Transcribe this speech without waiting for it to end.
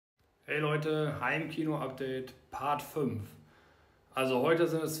Hey Leute, Heimkino-Update Part 5. Also heute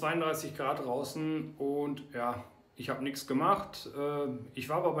sind es 32 Grad draußen und ja, ich habe nichts gemacht. Ich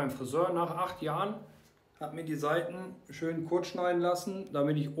war aber beim Friseur nach 8 Jahren, habe mir die Seiten schön kurz schneiden lassen,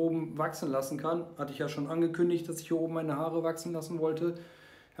 damit ich oben wachsen lassen kann. Hatte ich ja schon angekündigt, dass ich hier oben meine Haare wachsen lassen wollte.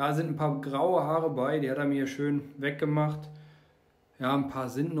 Ja, sind ein paar graue Haare bei, die hat er mir schön weggemacht. Ja, ein paar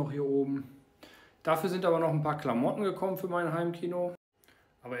sind noch hier oben. Dafür sind aber noch ein paar Klamotten gekommen für mein Heimkino.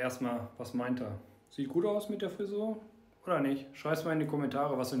 Aber erstmal, was meint er? Sieht gut aus mit der Frisur oder nicht? Schreibt mal in die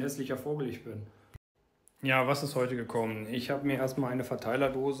Kommentare, was für ein hässlicher Vogel ich bin. Ja, was ist heute gekommen? Ich habe mir erstmal eine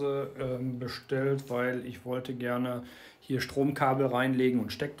Verteilerdose bestellt, weil ich wollte gerne hier Stromkabel reinlegen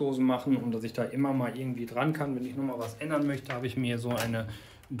und Steckdosen machen und dass ich da immer mal irgendwie dran kann. Wenn ich nochmal was ändern möchte, habe ich mir so eine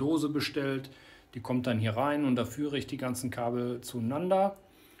Dose bestellt. Die kommt dann hier rein und da führe ich die ganzen Kabel zueinander.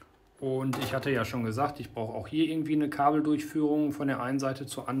 Und ich hatte ja schon gesagt, ich brauche auch hier irgendwie eine Kabeldurchführung von der einen Seite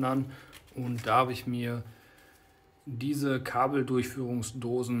zur anderen. Und da habe ich mir diese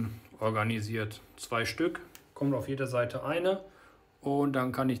Kabeldurchführungsdosen organisiert. 2 Stück, kommt auf jeder Seite eine. Und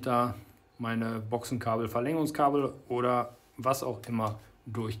dann kann ich da meine Boxenkabel, Verlängerungskabel oder was auch immer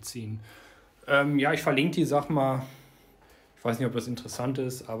durchziehen. Ja, ich verlinke die Sache mal. Ich weiß nicht, ob das interessant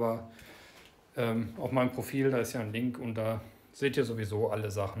ist, aber auf meinem Profil, da ist ja ein Link und da seht ihr sowieso alle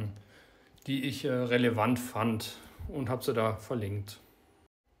Sachen, die ich relevant fand und habe sie da verlinkt.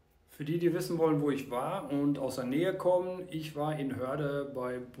 Für die, die wissen wollen, wo ich war und aus der Nähe kommen, ich war in Hörde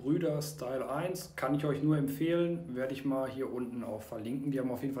bei Brüder Style 1, kann ich euch nur empfehlen, werde ich mal hier unten auch verlinken. Die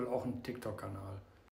haben auf jeden Fall auch einen TikTok-Kanal.